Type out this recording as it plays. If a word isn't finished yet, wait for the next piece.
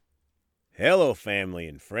Hello, family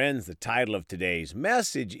and friends. The title of today's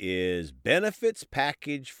message is Benefits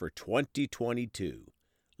Package for 2022.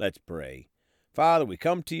 Let's pray. Father, we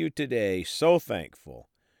come to you today so thankful,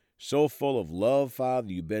 so full of love,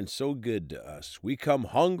 Father. You've been so good to us. We come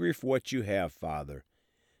hungry for what you have, Father,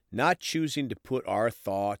 not choosing to put our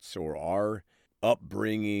thoughts or our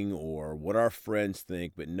upbringing or what our friends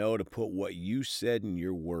think, but no, to put what you said in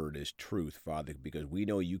your word as truth, Father, because we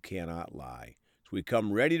know you cannot lie. We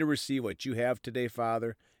come ready to receive what you have today,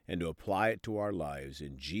 Father, and to apply it to our lives.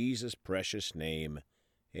 In Jesus' precious name,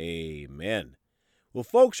 amen. Well,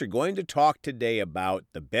 folks, we're going to talk today about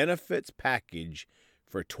the benefits package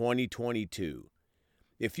for 2022.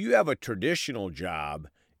 If you have a traditional job,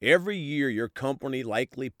 every year your company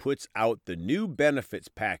likely puts out the new benefits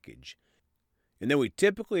package. And then we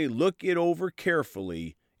typically look it over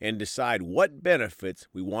carefully and decide what benefits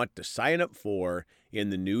we want to sign up for in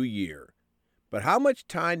the new year. But how much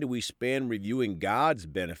time do we spend reviewing God's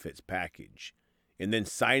benefits package and then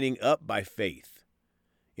signing up by faith?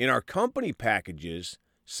 In our company packages,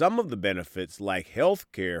 some of the benefits, like health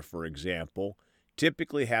care, for example,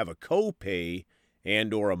 typically have a copay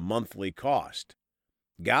and or a monthly cost.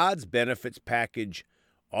 God's benefits package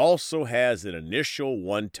also has an initial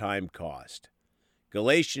one-time cost.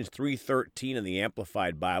 Galatians 3:13 in the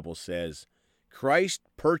Amplified Bible says, Christ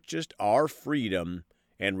purchased our freedom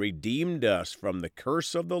and redeemed us from the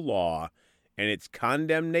curse of the law and its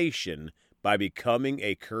condemnation by becoming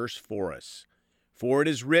a curse for us. For it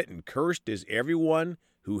is written, Cursed is everyone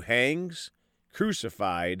who hangs,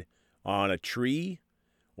 crucified, on a tree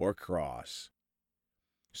or cross.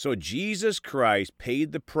 So Jesus Christ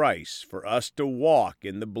paid the price for us to walk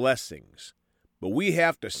in the blessings, but we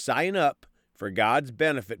have to sign up for God's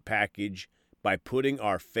benefit package by putting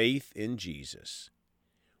our faith in Jesus.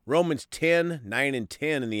 Romans 10:9 and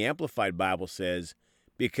 10 in the Amplified Bible says,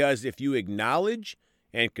 Because if you acknowledge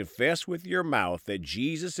and confess with your mouth that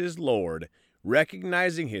Jesus is Lord,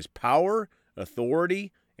 recognizing his power,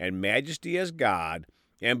 authority, and majesty as God,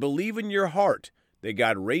 and believe in your heart that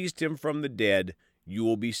God raised him from the dead, you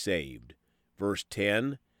will be saved. Verse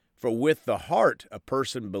 10, For with the heart a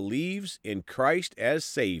person believes in Christ as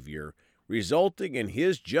Savior, resulting in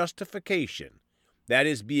his justification, that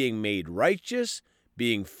is, being made righteous,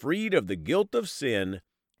 being freed of the guilt of sin,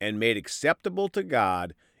 and made acceptable to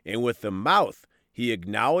God, and with the mouth he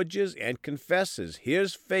acknowledges and confesses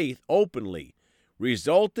his faith openly,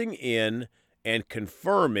 resulting in and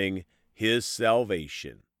confirming his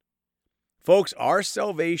salvation. Folks, our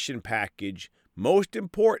salvation package most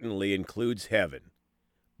importantly includes heaven,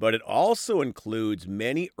 but it also includes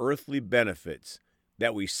many earthly benefits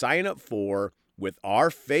that we sign up for with our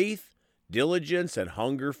faith, diligence, and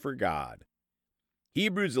hunger for God.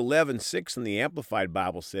 Hebrews 11:6 in the Amplified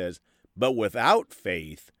Bible says, But without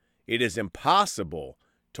faith it is impossible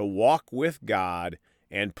to walk with God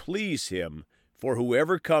and please him, for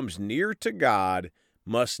whoever comes near to God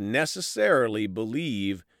must necessarily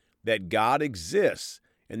believe that God exists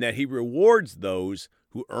and that he rewards those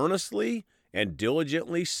who earnestly and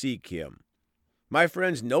diligently seek him. My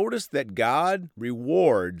friends, notice that God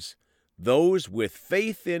rewards those with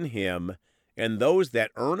faith in him and those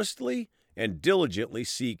that earnestly and diligently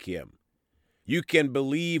seek him. You can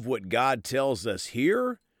believe what God tells us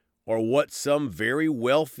here or what some very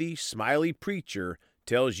wealthy, smiley preacher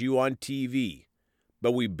tells you on TV,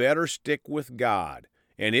 but we better stick with God.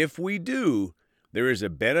 And if we do, there is a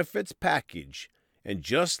benefits package, and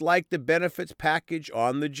just like the benefits package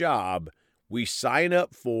on the job, we sign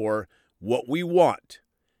up for what we want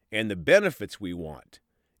and the benefits we want.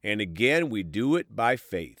 And again, we do it by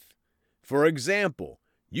faith. For example,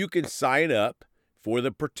 you can sign up for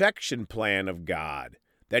the protection plan of God,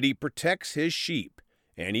 that he protects his sheep,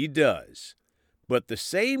 and he does. But the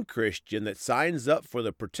same Christian that signs up for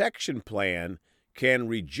the protection plan can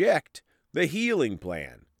reject the healing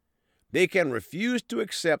plan. They can refuse to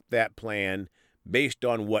accept that plan based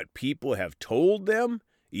on what people have told them,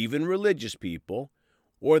 even religious people,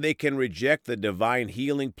 or they can reject the divine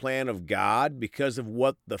healing plan of God because of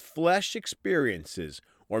what the flesh experiences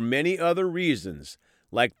or many other reasons,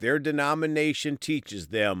 like their denomination teaches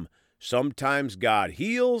them. Sometimes God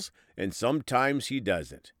heals and sometimes he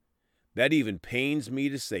doesn't. That even pains me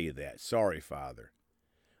to say that. Sorry, Father.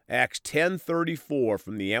 Acts 10:34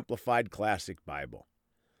 from the Amplified Classic Bible.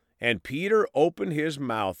 And Peter opened his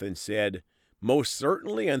mouth and said, Most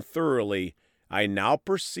certainly and thoroughly, I now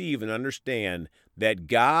perceive and understand that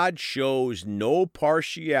God shows no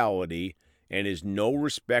partiality and is no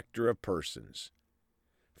respecter of persons.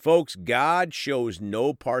 Folks, God shows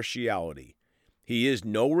no partiality. He is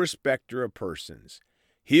no respecter of persons.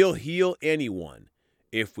 He'll heal anyone,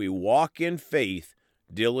 if we walk in faith,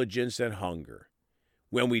 diligence, and hunger.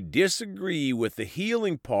 When we disagree with the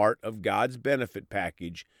healing part of God's benefit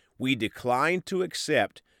package, we decline to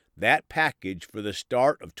accept that package for the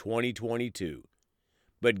start of 2022.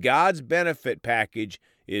 But God's benefit package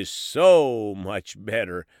is so much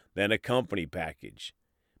better than a company package.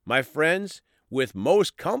 My friends, with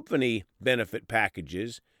most company benefit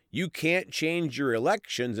packages, you can't change your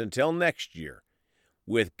elections until next year.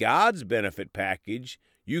 With God's benefit package,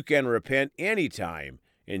 you can repent anytime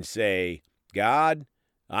and say, God,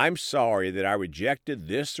 I'm sorry that I rejected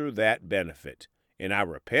this or that benefit, and I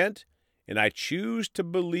repent, and I choose to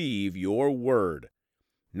believe your word,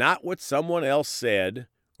 not what someone else said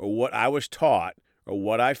or what I was taught or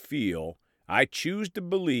what I feel. I choose to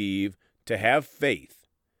believe, to have faith.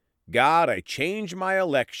 God, I change my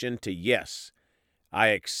election to yes. I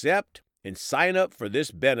accept and sign up for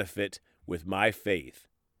this benefit with my faith.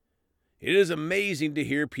 It is amazing to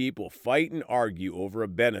hear people fight and argue over a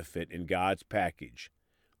benefit in God's package.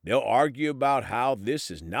 They'll argue about how this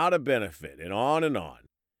is not a benefit and on and on.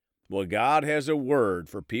 Well, God has a word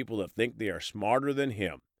for people that think they are smarter than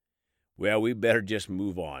Him. Well, we better just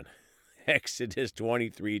move on. Exodus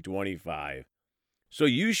 23:25. So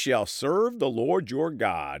you shall serve the Lord your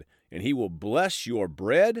God, and He will bless your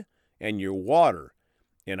bread and your water,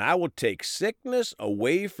 and I will take sickness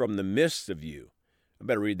away from the midst of you. I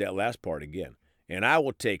better read that last part again. And I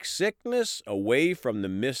will take sickness away from the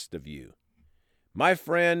midst of you. My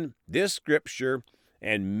friend, this scripture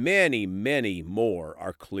and many, many more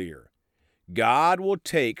are clear. God will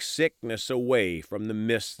take sickness away from the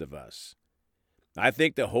midst of us. I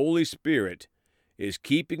think the Holy Spirit is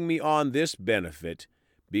keeping me on this benefit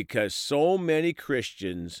because so many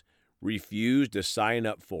Christians refuse to sign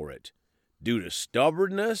up for it due to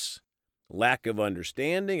stubbornness, lack of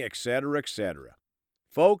understanding, etc., etc.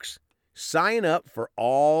 Folks, sign up for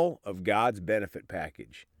all of God's benefit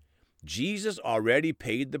package. Jesus already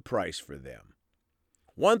paid the price for them.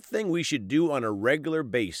 One thing we should do on a regular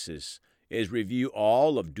basis is review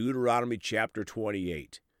all of Deuteronomy chapter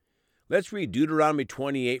 28. Let's read Deuteronomy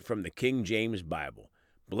 28 from the King James Bible.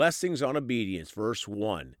 Blessings on obedience, verse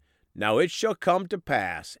 1. Now it shall come to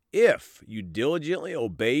pass, if you diligently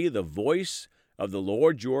obey the voice of the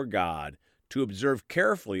Lord your God, to observe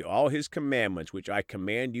carefully all his commandments which I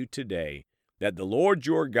command you today, that the Lord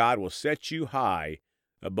your God will set you high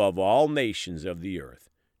above all nations of the earth.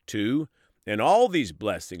 2. And all these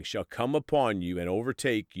blessings shall come upon you and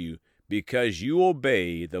overtake you, because you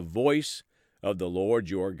obey the voice of the Lord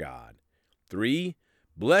your God. 3.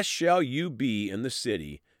 Blessed shall you be in the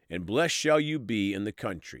city, and blessed shall you be in the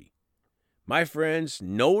country. My friends,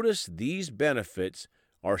 notice these benefits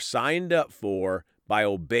are signed up for by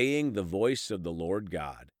obeying the voice of the Lord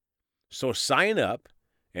God. So sign up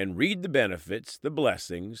and read the benefits, the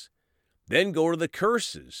blessings, then go to the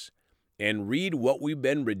curses and read what we've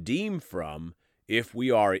been redeemed from if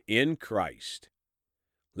we are in Christ.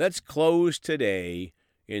 Let's close today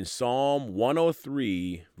in Psalm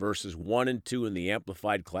 103, verses 1 and 2 in the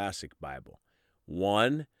Amplified Classic Bible.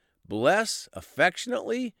 1. Bless,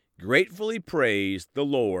 affectionately, gratefully praise the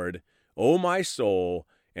Lord, O my soul,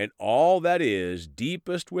 and all that is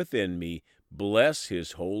deepest within me, bless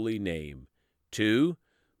his holy name. 2.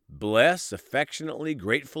 Bless, affectionately,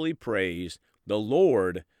 gratefully praise the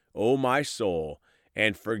Lord, O my soul,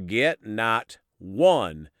 and forget not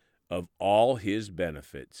one of all his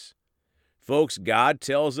benefits. Folks, God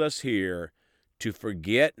tells us here to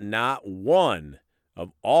forget not one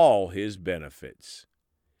of all his benefits.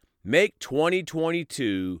 Make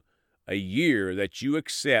 2022 a year that you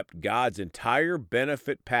accept God's entire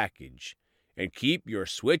benefit package and keep your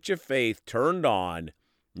switch of faith turned on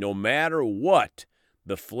no matter what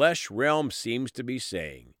the flesh realm seems to be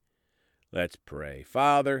saying. Let's pray.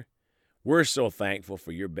 Father, we're so thankful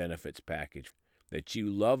for your benefits package, that you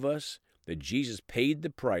love us, that Jesus paid the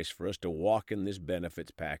price for us to walk in this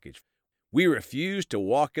benefits package. We refuse to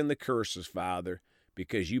walk in the curses, Father,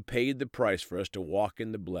 because you paid the price for us to walk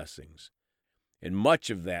in the blessings. And much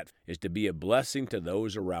of that is to be a blessing to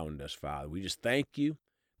those around us, Father. We just thank you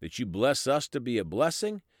that you bless us to be a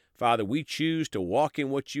blessing. Father, we choose to walk in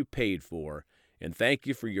what you paid for. And thank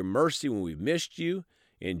you for your mercy when we've missed you.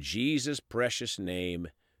 In Jesus' precious name,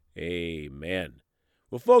 amen.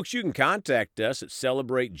 Well, folks, you can contact us at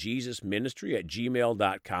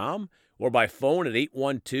celebratejesusministry@gmail.com or by phone at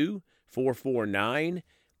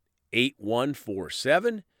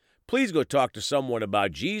 812-449-8147. Please go talk to someone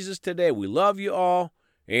about Jesus today. We love you all.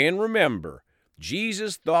 And remember,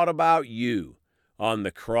 Jesus thought about you on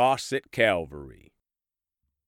the cross at Calvary.